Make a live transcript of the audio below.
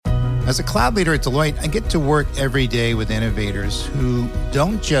As a cloud leader at Deloitte, I get to work every day with innovators who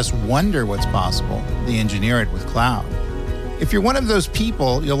don't just wonder what's possible, they engineer it with cloud. If you're one of those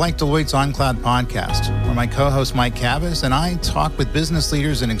people, you'll like Deloitte's On Cloud podcast, where my co-host Mike Cavas and I talk with business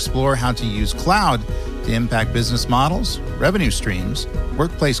leaders and explore how to use cloud to impact business models, revenue streams,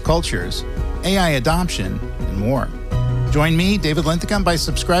 workplace cultures, AI adoption, and more. Join me, David Linthicum, by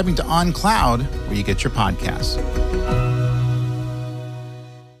subscribing to On Cloud, where you get your podcasts.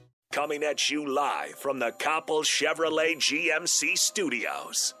 Coming at you live from the Coppel Chevrolet GMC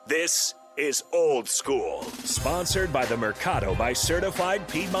studios. This is Old School, sponsored by the Mercado by Certified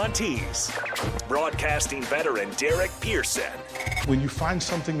Piedmontese. Broadcasting veteran Derek Pearson. When you find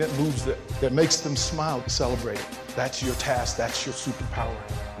something that moves that makes them smile, celebrate it. That's your task. That's your superpower.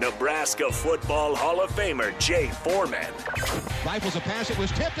 Nebraska Football Hall of Famer Jay Foreman. Rifles a pass. It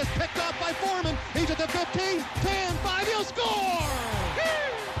was tipped. It's picked off by Foreman. He's at the 15, 10, 5. He'll score!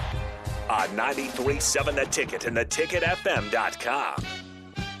 On 93.7 The Ticket and theticketfm.com.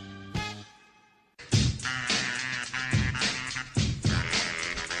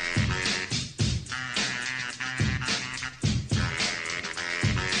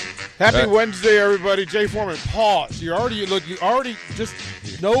 Happy Wednesday, everybody. Jay Foreman, pause. You already just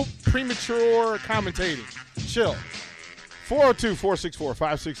no premature commentating. Chill.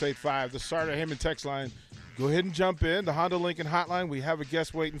 402-464-5685, the Starter Heyman text line. Go ahead and jump in. The Honda Lincoln hotline. We have a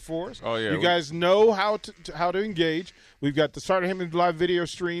guest waiting for us. Oh, yeah. You guys know how to engage. We've got the Starter Heyman live video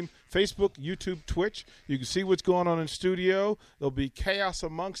stream, Facebook, YouTube, Twitch. You can see what's going on in studio. There'll be chaos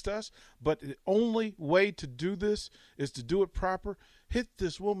amongst us. But the only way to do this is to do it proper. Hit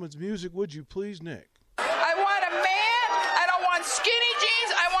this woman's music, would you please, Nick? I want a man. I don't want skinny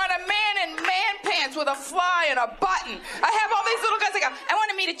jeans. I want a man in man pants with a fly and a button. I have all these little guys that go, I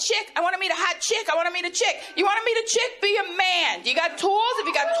want to meet a chick. I want to meet a hot chick. I want to meet a chick. You want to meet a chick? Be a man. You got tools? If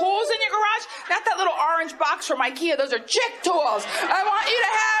you got tools in your garage, not that little orange box from IKEA. Those are chick tools. I want you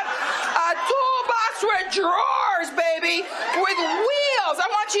to have a toolbox with drawers, baby, with wheels. I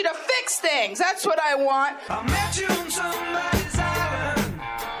want you to fix things. That's what I want. I met you on somebody's island.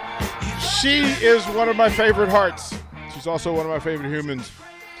 She is one of my favorite hearts. She's also one of my favorite humans.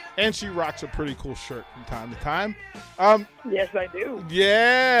 And she rocks a pretty cool shirt from time to time. Yes, I do.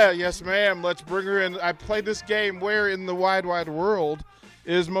 Yeah, yes, ma'am. Let's bring her in. I play this game. Where in the wide, wide world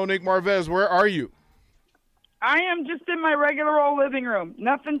is Monique Marvez? Where are you? I am just in my regular old living room.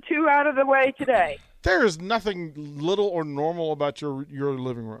 Nothing too out of the way today. There is nothing little or normal about your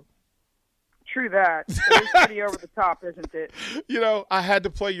living room. True that. It is pretty over the top, isn't it? You know, I had to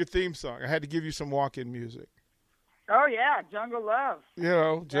play your theme song. I had to give you some walk-in music. Oh, yeah, Jungle Love. You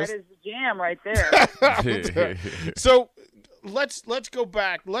know, that is the jam right there. So let's go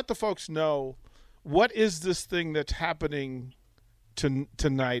back. Let the folks know, what is this thing that's happening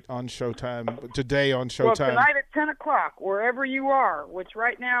tonight on Showtime, today on Showtime? Well, tonight at 10 o'clock, wherever you are, which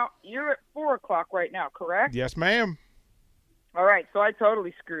right now, you're at 4 o'clock right now, correct? Yes, ma'am. All right, so I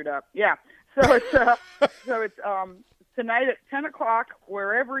totally screwed up. Yeah. So it's tonight at 10 o'clock,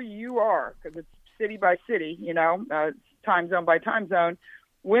 wherever you are, because it's city by city, you know, time zone by time zone.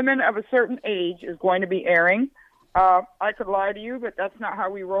 Women of a Certain Age is going to be airing. I could lie to you, but that's not how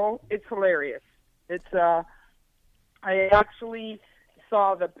we roll. It's hilarious. It's I actually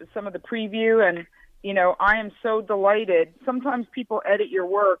saw some of the preview, and you know, I am so delighted. Sometimes people edit your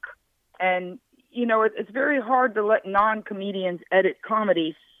work, and you know, it's very hard to let non-comedians edit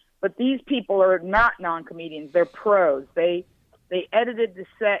comedy. But these people are not non-comedians. They're pros. They edited the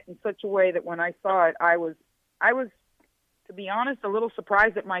set in such a way that when I saw it, I was, to be honest, a little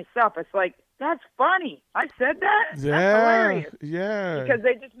surprised at myself. It's like, that's funny. I said that? Yeah, that's hilarious. Yeah. Because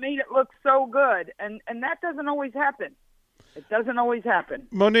they just made it look so good. And that doesn't always happen. It doesn't always happen.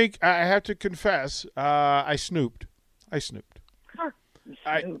 Monique, I have to confess, I snooped. Huh.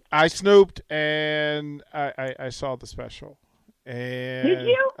 I snooped, and I saw the special. And did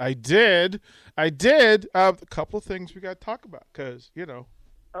you? I did. A couple of things we got to talk about, because you know,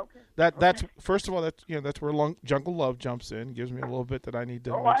 that's first of all, that's where Jungle Love jumps in, gives me a little bit that I need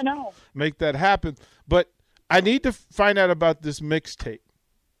to I know. make that happen. But I need to find out about this mixtape.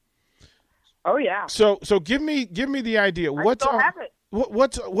 Oh yeah. So give me the idea. What's on it.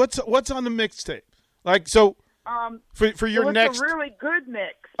 What's on the mixtape? Like, so for your next, it's a really good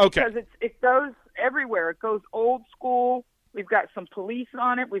mix. Okay. Because it goes everywhere. It goes old school. We've got some Police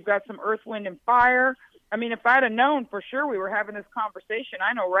on it. We've got some Earth, Wind, and Fire. I mean, if I'd have known for sure we were having this conversation,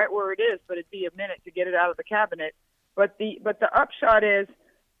 I know right where it is, but it'd be a minute to get it out of the cabinet. But the upshot is,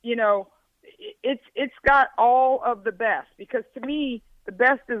 you know, it's got all of the best, because to me, the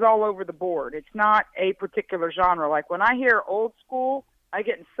best is all over the board. It's not a particular genre. Like when I hear old school, I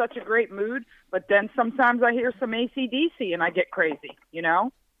get in such a great mood, but then sometimes I hear some AC/DC and I get crazy, you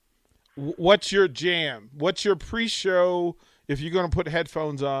know? What's your jam? What's your pre-show? If you're going to put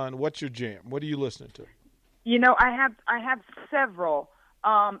headphones on, what's your jam? What are you listening to? You know, I have several.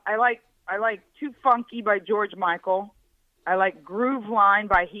 I like Too Funky by George Michael. I like Groove Line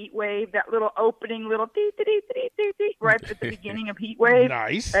by Heat Wave, that little opening little dee-dee-dee-dee-dee-dee right at the beginning of Heat Wave.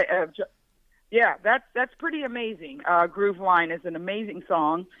 Nice. Yeah, that's pretty amazing. Groove Line is an amazing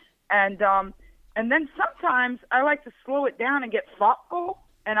song. And then sometimes I like to slow it down and get thoughtful,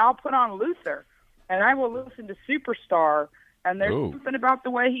 and I'll put on Luther. And I will listen to Superstar. And there's something about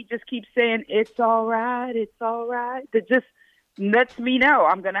the way he just keeps saying, it's all right, that just lets me know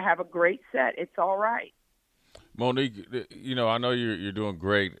I'm going to have a great set. It's all right. Monique, you know, I know you're doing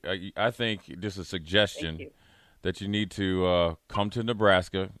great. I think just a suggestion that you need to come to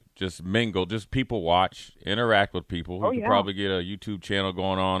Nebraska, just mingle, just people watch, interact with people. You could probably get a YouTube channel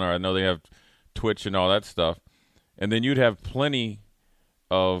going on, or I know they have Twitch and all that stuff. And then you'd have plenty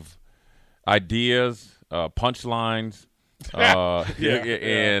of ideas, punchlines,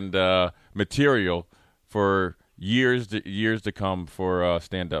 and material for years to come for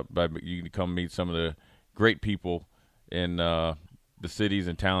stand-up. You can come meet some of the great people in the cities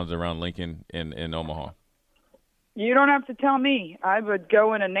and towns around Lincoln and Omaha. You don't have to tell me. I would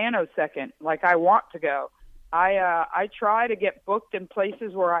go in a nanosecond, like I want to go. I try to get booked in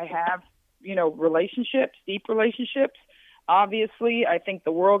places where I have, relationships, deep relationships. Obviously, I think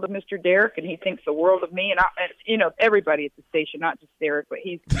the world of Mr. Derek, and he thinks the world of me, and everybody at the station, not just Derek, but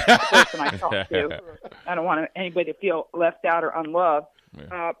he's the person I talk to. I don't want anybody to feel left out or unloved.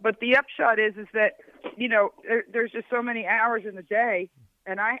 Yeah. But the upshot is that, there's just so many hours in the day,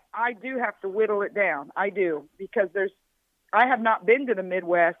 and I do have to whittle it down. I do, because I have not been to the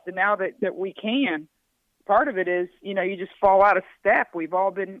Midwest, and now that we can, part of it is, you just fall out of step. We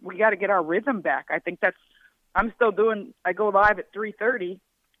got to get our rhythm back. I think I'm still I go live at 3:30,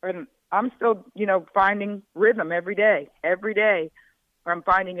 and I'm still, finding rhythm every day. I'm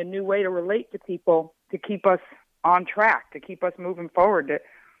finding a new way to relate to people to keep us on track, to keep us moving forward,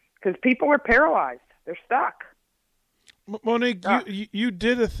 because people are paralyzed. They're stuck. Monique, you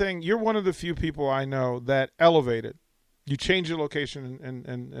did a thing. You're one of the few people I know that elevated. You changed your location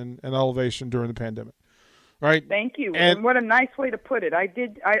and elevation during the pandemic, right? Thank you. And what a nice way to put it. I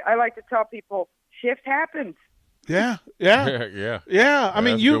like to tell people, shift happens. Yeah. Yeah. I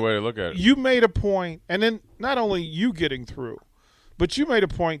mean, that's a good way to look at it. You made a point, and then not only you getting through, but you made a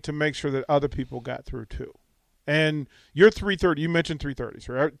point to make sure that other people got through too. And you're 3:30. You mentioned 3:30s,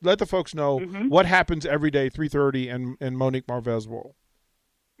 right? Let the folks know what happens every day, 3:30, in Monique Marvez world.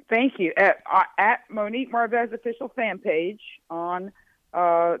 Thank you. At Monique Marvez official fan page on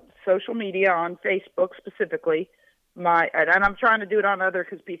social media, on Facebook specifically. And I'm trying to do it on other,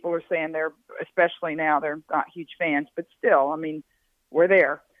 because people are saying especially now, they're not huge fans, but still, I mean, we're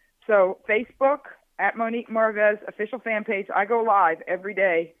there. So Facebook at Monique Marvez official fan page. I go live every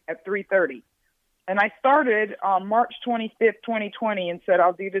day at 3:30. And I started on March 25th, 2020, and said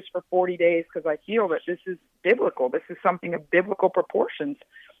I'll do this for 40 days because I feel that this is biblical. This is something of biblical proportions.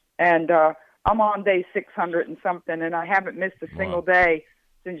 And I'm on day 600 and something, and I haven't missed a single day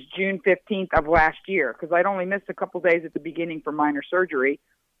since June 15th of last year, because I'd only missed a couple days at the beginning for minor surgery.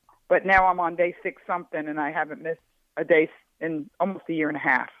 But now I'm on day 6 something, and I haven't missed a day in almost a year and a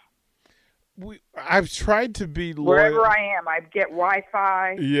half. I've tried to be loyal. Wherever I am, I get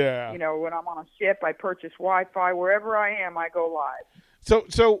Wi-Fi. Yeah. When I'm on a ship, I purchase Wi-Fi. Wherever I am, I go live.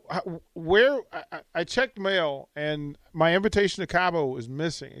 So where I checked mail, and my invitation to Cabo is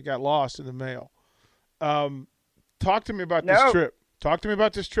missing. It got lost in the mail. Talk to me about this trip. Talk to me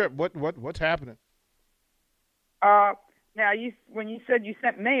about this trip. What's happening? Now, when you said you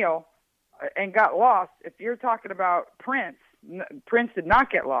sent mail and got lost, if you're talking about Prince did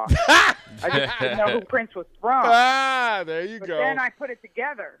not get lost. I just didn't know who Prince was from. There you go. But then I put it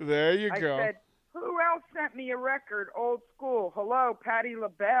together. There you go. I said, who else sent me a record, old school? Hello, Patti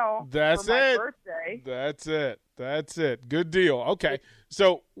LaBelle. That's for my it. birthday. That's it. Good deal. Okay.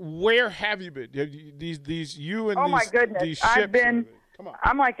 So where have you been? My goodness. These ships. I've been. Come on.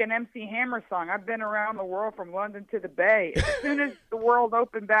 I'm like an MC Hammer song. I've been around the world from London to the Bay. As soon as the world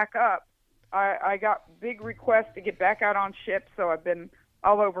opened back up, I got big requests to get back out on ships, so I've been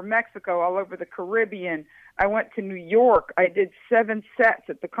all over Mexico, all over the Caribbean. I went to New York. I did 7 sets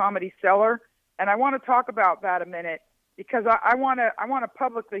at the Comedy Cellar, and I want to talk about that a minute, because I want to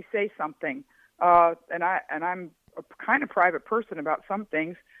publicly say something. And I'm a kind of private person about some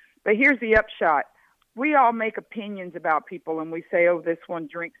things, but here's the upshot. We all make opinions about people, and we say, oh, this one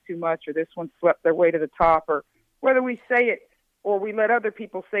drinks too much, or this one slept their way to the top, or whether we say it or we let other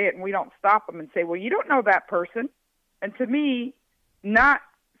people say it and we don't stop them and say, well, you don't know that person. And to me, not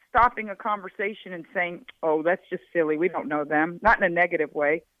stopping a conversation and saying, oh, that's just silly, we don't know them, not in a negative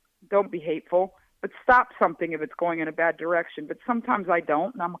way, don't be hateful, but stop something if it's going in a bad direction. But sometimes I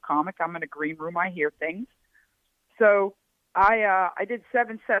don't, and I'm a comic, I'm in a green room, I hear things. So I did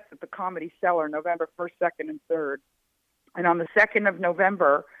 7 sets at the Comedy Cellar, November 1st, 2nd, and 3rd. And on the 2nd of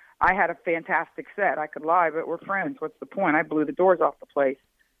November, I had a fantastic set. I could lie, but we're friends. What's the point? I blew the doors off the place.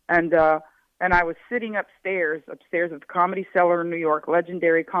 And I was sitting upstairs at the Comedy Cellar in New York,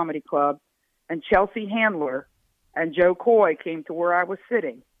 legendary comedy club, and Chelsea Handler and Joe Coy came to where I was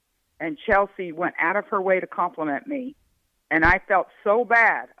sitting. And Chelsea went out of her way to compliment me. And I felt so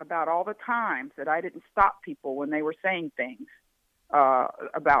bad about all the times that I didn't stop people when they were saying things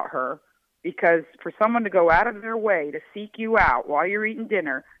about her. Because for someone to go out of their way to seek you out while you're eating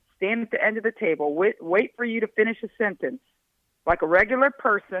dinner, stand at the end of the table, wait for you to finish a sentence, like a regular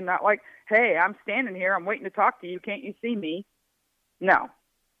person, not like, hey, I'm standing here, I'm waiting to talk to you, can't you see me? No.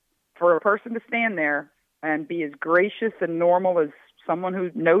 For a person to stand there and be as gracious and normal as someone who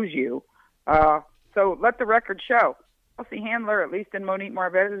knows you. So let the record show. Chelsea Handler, at least in Monique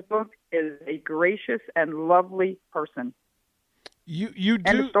Marvez's book, is a gracious and lovely person. You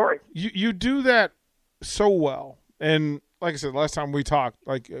do that so well. And like I said, last time we talked,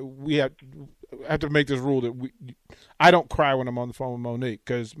 like we have to make this rule that I don't cry when I'm on the phone with Monique,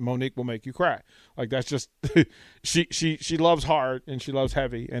 because Monique will make you cry. Like that's just she loves hard and she loves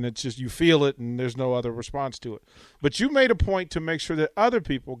heavy, and it's just you feel it and there's no other response to it. But you made a point to make sure that other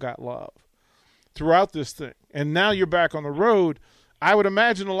people got love throughout this thing, and now you're back on the road. I would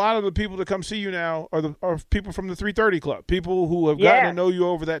imagine a lot of the people that come see you now are people from the 330 Club, people who have gotten to know you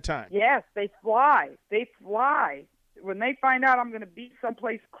over that time. Yes, they fly. They fly. When they find out I'm going to be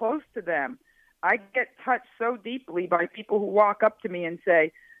someplace close to them, I get touched so deeply by people who walk up to me and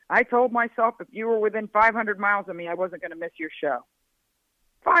say, I told myself if you were within 500 miles of me, I wasn't going to miss your show.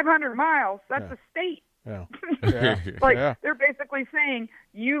 500 miles? That's a state. Yeah. They're basically saying,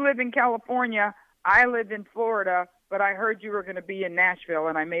 you live in California, I live in Florida, but I heard you were going to be in Nashville,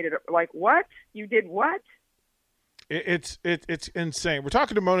 and I made it. Like, what? You did what? It's insane. We're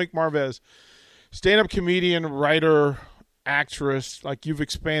talking to Monique Marvez, stand-up comedian, writer, actress. Like, you've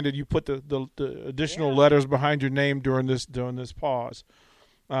expanded. You put the additional letters behind your name during this pause.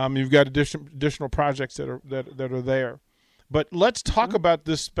 You've got additional projects that are there. But let's talk about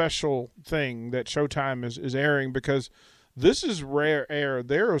this special thing that Showtime is airing, because this is rare air.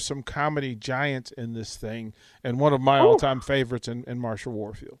 There are some comedy giants in this thing, and one of my all-time favorites in Marsha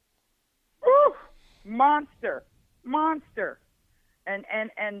Warfield. Ooh, monster,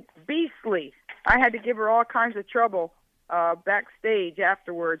 and beastly. I had to give her all kinds of trouble backstage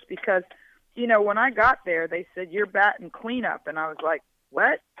afterwards because, when I got there, they said, you're batting cleanup, and I was like,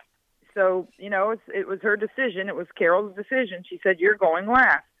 what? So, it was her decision. It was Carol's decision. She said, you're going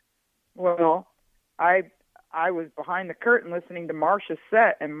last. Well, I was behind the curtain listening to Marsha's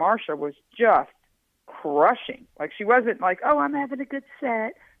set, and Marsha was just crushing. Like, she wasn't like, oh, I'm having a good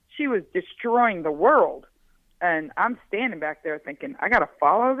set. She was destroying the world. And I'm standing back there thinking, I got to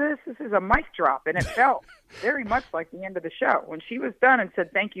follow this? This is a mic drop. And it felt very much like the end of the show. When she was done and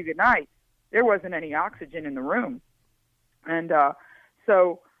said, thank you, good night, there wasn't any oxygen in the room. And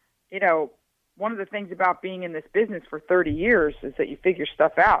so, one of the things about being in this business for 30 years is that you figure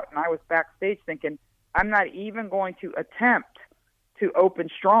stuff out. And I was backstage thinking, I'm not even going to attempt to open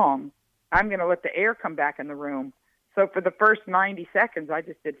strong. I'm going to let the air come back in the room. So for the first 90 seconds, I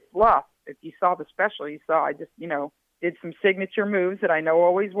just did fluff. If you saw the special, you saw I just, did some signature moves that I know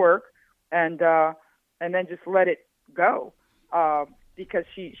always work, and then just let it go because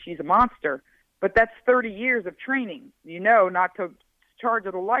she's a monster. But that's 30 years of training, not to charge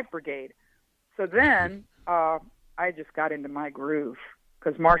of the Life Brigade. So then I just got into my groove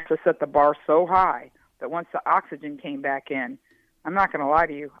because Marsha set the bar so high that once the oxygen came back in, I'm not going to lie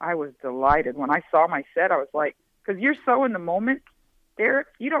to you, I was delighted. When I saw my set, I was like, because you're so in the moment, Derek,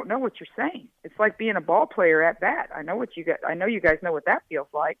 you don't know what you're saying. It's like being a ball player at bat. I know you guys know what that feels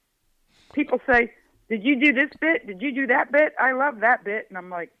like. People say, did you do this bit? Did you do that bit? I love that bit. And I'm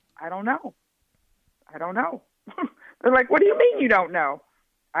like, I don't know. They're like, what do you mean you don't know?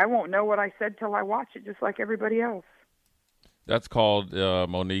 I won't know what I said till I watch it, just like everybody else. That's called,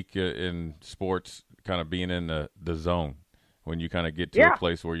 Monique, in sports, kind of being in the zone. When you kind of get to a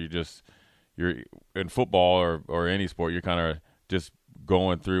place where you're in football or any sport, you're kind of just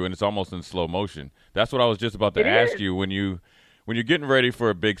going through, and it's almost in slow motion. That's what I was just about to ask you. When you're getting ready for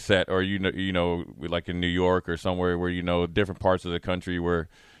a big set, or like in New York or somewhere where different parts of the country where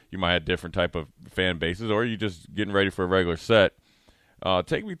you might have different type of fan bases, or you just getting ready for a regular set.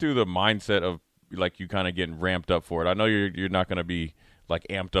 Take me through the mindset of like you kind of getting ramped up for it. I know you're not going to be like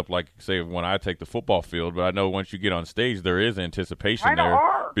amped up like say when I take the football field, but I know once you get on stage there is anticipation there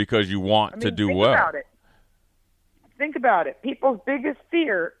because you want to do well. Think about it. People's biggest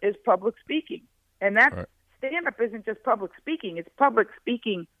fear is public speaking, and that stand-up isn't just public speaking. It's public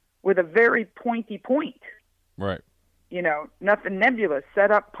speaking with a very pointy point. Right. You know, nothing nebulous.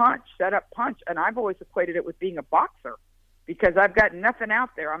 Set up, punch. And I've always equated it with being a boxer because I've got nothing out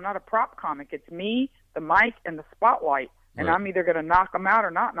there. I'm not a prop comic. It's me, the mic, and the spotlight. And I'm either going to knock them out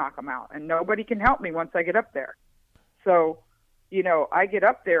or not knock them out. And nobody can help me once I get up there. So, you know, I get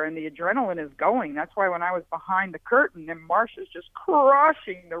up there and the adrenaline is going. That's why when I was behind the curtain and Marsha's just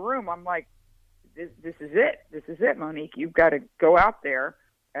crushing the room, I'm like, this is it. This is it, Monique. You've got to go out there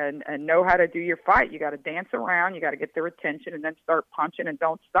and know how to do your fight. You got to dance around. You got to get their attention and then start punching and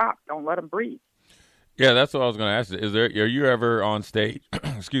don't stop. Don't let them breathe. Yeah, that's what I was going to ask. Are you ever on stage,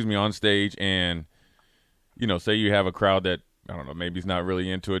 on stage and, you know, say you have a crowd that, I don't know, maybe it's not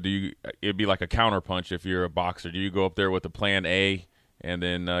really into it. It'd be like a counterpunch if you're a boxer. Do you go up there with a plan A and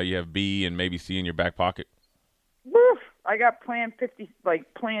then you have B and maybe C in your back pocket? Woof. I got plan 50,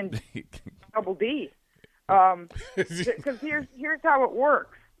 like plan double D. Because here's how it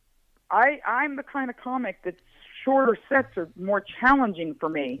works. I'm the kind of comic that shorter sets are more challenging for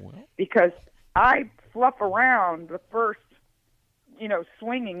me because I fluff around the first, you know,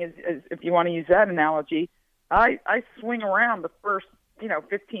 swinging is if you want to use that analogy. I swing around the first,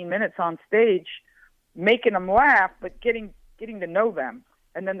 15 minutes on stage, making them laugh, but getting to know them.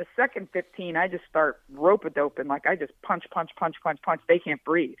 And then the second 15, I just start rope-a-doping. Like I just punch. They can't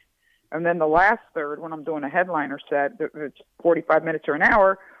breathe. And then the last third, when I'm doing a headliner set, it's 45 minutes or an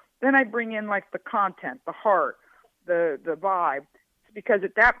hour, then I bring in like the content, the heart, the vibe. It's because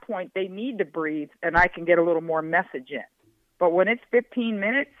at that point they need to breathe and I can get a little more message in. But when it's 15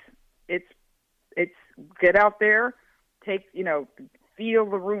 minutes, it's get out there, feel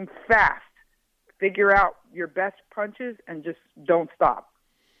the room fast, figure out your best punches, and just don't stop.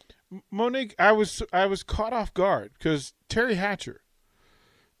 Monique, I was caught off guard because Terry Hatcher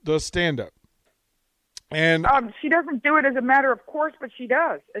does stand-up. And she doesn't do it as a matter of course, but she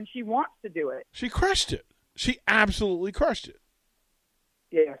does, and she wants to do it. She crushed it. She absolutely crushed it.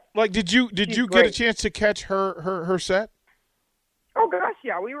 Yeah. Like, did you get a chance to catch her set? Oh, gosh,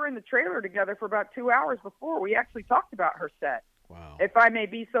 yeah. We were in the trailer together for about 2 hours before. We actually talked about her set. Wow. If I may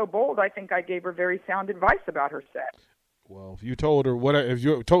be so bold, I think I gave her very sound advice about her set. Well, if you told her what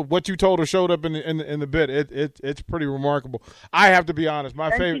you told her showed up in the bit, it's pretty remarkable. I have to be honest,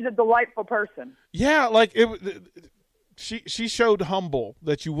 favorite. She's a delightful person. Yeah, like she showed humble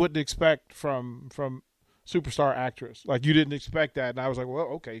that you wouldn't expect from superstar actress. Like you didn't expect that, and I was like, well,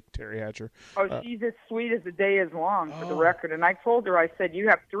 okay, Terry Hatcher. Oh, she's as sweet as the day is long, for the record. And I told her, I said, you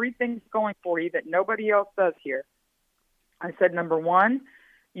have 3 things going for you that nobody else does here. I said, number 1,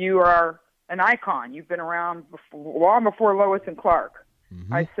 you are an icon. You've been around long before Lois and Clark.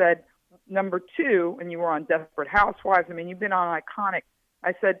 Mm-hmm. I said, number 2, and you were on Desperate Housewives. I mean, you've been on Iconic.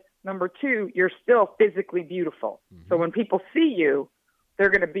 I said, number 2, you're still physically beautiful. Mm-hmm. So when people see you, they're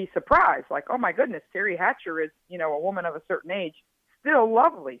going to be surprised. Like, oh, my goodness, Terry Hatcher is, a woman of a certain age, still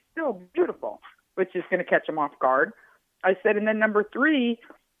lovely, still beautiful, which is going to catch them off guard. I said, and then number 3,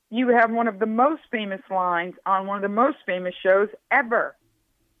 you have one of the most famous lines on one of the most famous shows ever.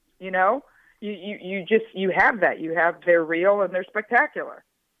 You have that. You have they're real and they're spectacular.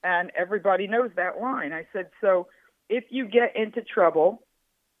 And everybody knows that line. I said, so if you get into trouble,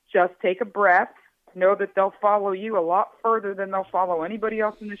 just take a breath. Know that they'll follow you a lot further than they'll follow anybody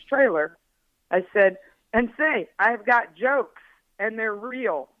else in this trailer. I said, and say, I've got jokes and they're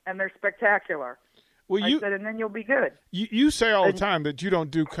real and they're spectacular. Well, I said, and then you'll be good. You say all the time that you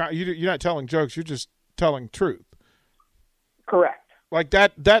don't you're not telling jokes. You're just telling truth. Correct. Like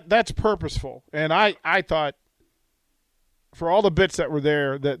that's purposeful. And I thought for all the bits that were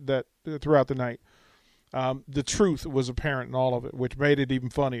there that throughout the night, the truth was apparent in all of it, which made it even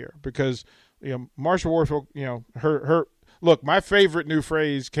funnier because, Marsha Warfield, her look, my favorite new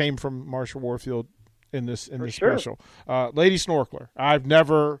phrase came from Marsha Warfield in this special. Lady Snorkeler. I've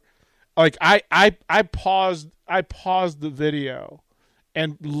never I paused the video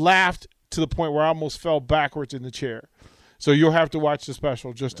and laughed to the point where I almost fell backwards in the chair. So you'll have to watch the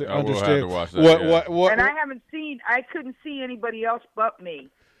special just to understand what. And I couldn't see anybody else but me.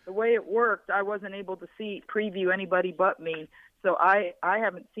 The way it worked, I wasn't able to preview anybody but me. So I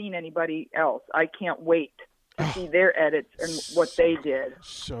haven't seen anybody else. I can't wait to see their edits and what they did.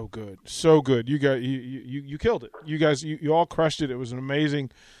 So good. You killed it. You guys, you all crushed it. It was an amazing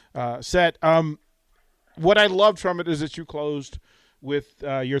set. What I loved from it is that you closed with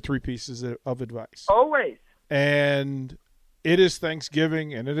your 3 pieces of advice. Always. And it is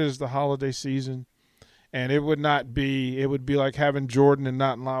Thanksgiving, and it is the holiday season, and it would be like having Jordan and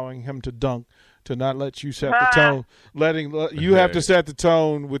not allowing him to dunk, to not let you set the tone. You have to set the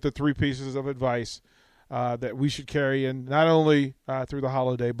tone with the 3 pieces of advice that we should carry in not only through the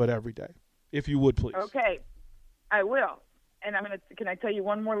holiday but every day, if you would, please. Okay, I will. And can I tell you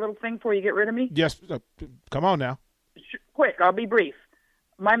one more little thing before you get rid of me? Yes, come on now. Quick, I'll be brief.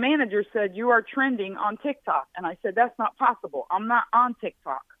 My manager said, you are trending on TikTok. And I said, that's not possible. I'm not on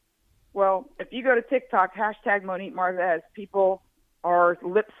TikTok. Well, if you go to TikTok, hashtag Monique Marvez, people are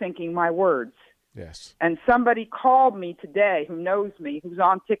lip-syncing my words. Yes. And somebody called me today who knows me, who's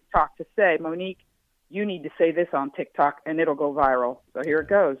on TikTok, to say, Monique, you need to say this on TikTok, and it'll go viral. So here it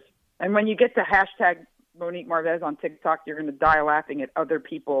goes. And when you get to hashtag Monique Marvez on TikTok, you're going to die laughing at other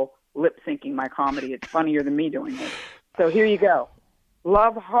people lip-syncing my comedy. It's funnier than me doing it. So here you go.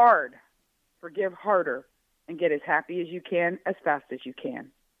 Love hard, forgive harder, and get as happy as you can, as fast as you can.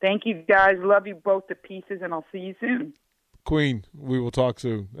 Thank you, guys. Love you both to pieces, and I'll see you soon. Queen, we will talk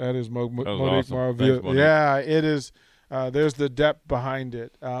soon. That is Monique awesome. Marvez. Thanks, Monique. Yeah, it is. There's the depth behind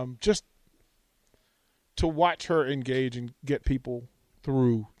it. Just to watch her engage and get people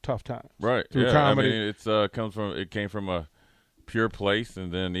through tough times. Right. Through yeah, comedy. I mean, it came from a pure place,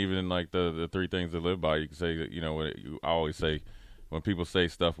 and then even like the 3 things to live by, you can say that, I always say when people say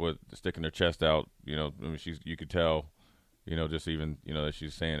stuff with sticking their chest out, I mean, you could tell, just even, that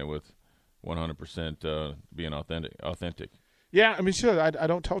she's saying it with 100% being authentic. Yeah, I mean, sure. I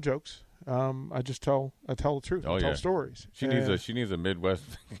don't tell jokes. I tell the truth. I tell stories. She needs a Midwest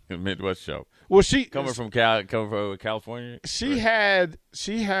show. Well, coming from California. She had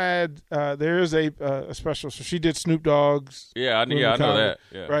there is a special. So she did Snoop Dogg's. Yeah, I know that.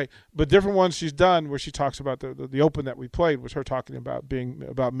 Yeah. Right, but different ones she's done where she talks about the open that we played was her talking about being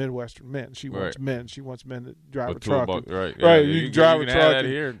about Midwestern men. She wants men. She wants men that drive a truck. Right. Yeah, right. You can drive a truck. Have that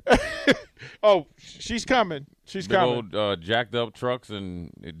here. Oh, she's coming. She's Big coming. Old jacked up trucks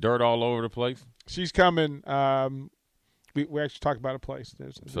and dirt all over the place. She's coming. We actually talked about a place.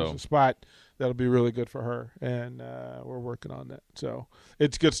 There's a spot that'll be really good for her, and we're working on that. So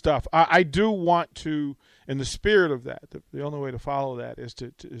it's good stuff. I do want to, in the spirit of that, the only way to follow that is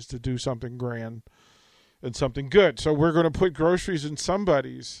to do something grand and something good. So we're going to put groceries in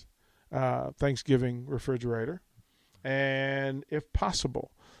somebody's Thanksgiving refrigerator, and if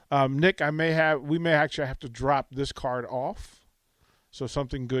possible, Nick, we may actually have to drop this card off, so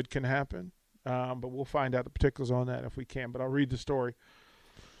something good can happen. But we'll find out the particulars on that if we can. But I'll read the story.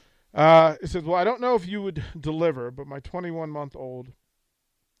 It says, well, I don't know if you would deliver, but my 21-month-old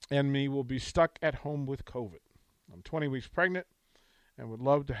and me will be stuck at home with COVID. I'm 20 weeks pregnant and would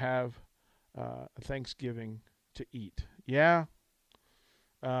love to have a Thanksgiving to eat. Yeah,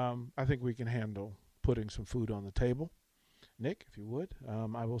 I think we can handle putting some food on the table. Nick, if you would,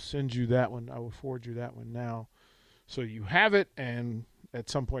 I will send you that one. I will forward you that one now so you have it. And at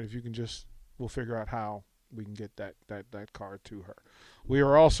some point, if you can we'll figure out how we can get that card to her. We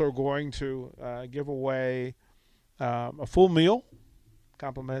are also going to give away a full meal,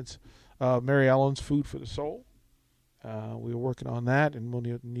 compliments Mary Ellen's Food for the Soul. We are working on that, and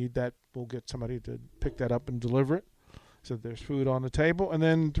we'll need that. We'll get somebody to pick that up and deliver it so that there's food on the table. And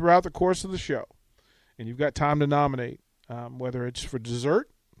then throughout the course of the show, and you've got time to nominate, whether it's for dessert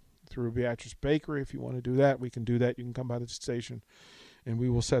through Beatrice Bakery. If you want to do that, we can do that. You can come by the station, and we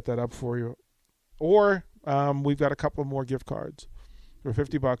will set that up for you. Or we've got a couple of more gift cards for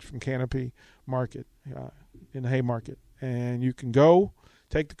 $50 from Canopy Market in the Haymarket. And you can go,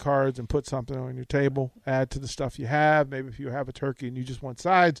 take the cards, and put something on your table, add to the stuff you have. Maybe if you have a turkey and you just want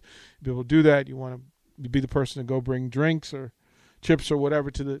sides, you'll be able to do that. You want to be the person to go bring drinks or chips or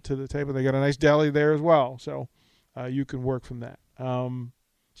whatever to the table. They got a nice deli there as well, so you can work from that.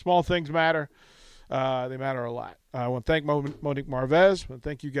 Small things matter. They matter a lot. I want to thank Monique Marvez. I want to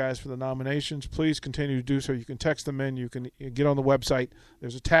thank you guys for the nominations. Please continue to do so. You can text them in. You can get on the website.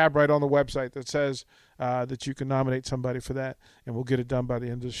 There's a tab right on the website that says that you can nominate somebody for that, and we'll get it done by the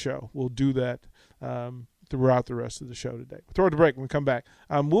end of the show. We'll do that throughout the rest of the show today. We'll throw it a break when we come back.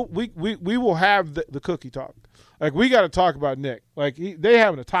 We will have the cookie talk. Like, we got to talk about Nick. Like, they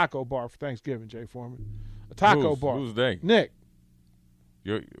having a taco bar for Thanksgiving, Jay Foreman. A taco bar. Who's they? Nick.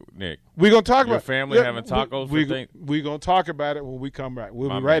 Nick. We're going to talk your about family having tacos for Thanksgiving? We're going to talk about it when we come back. We'll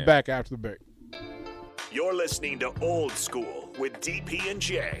be right back after the break. You're listening to Old School with DP and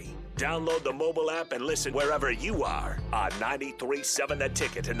J. Download the mobile app and listen wherever you are on 93.7 The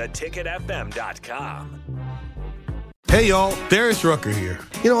Ticket and theticketfm.com. Hey, y'all, Darius Rucker here.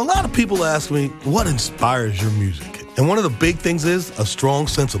 You know, a lot of people ask me, what inspires your music? And one of the big things is a strong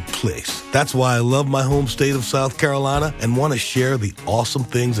sense of place. That's why I love my home state of South Carolina and want to share the awesome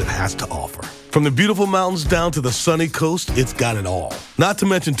things it has to offer. From the beautiful mountains down to the sunny coast, it's got it all. Not to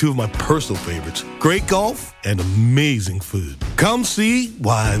mention two of my personal favorites, great golf and amazing food. Come see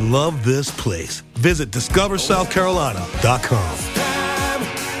why I love this place. Visit discoversouthcarolina.com.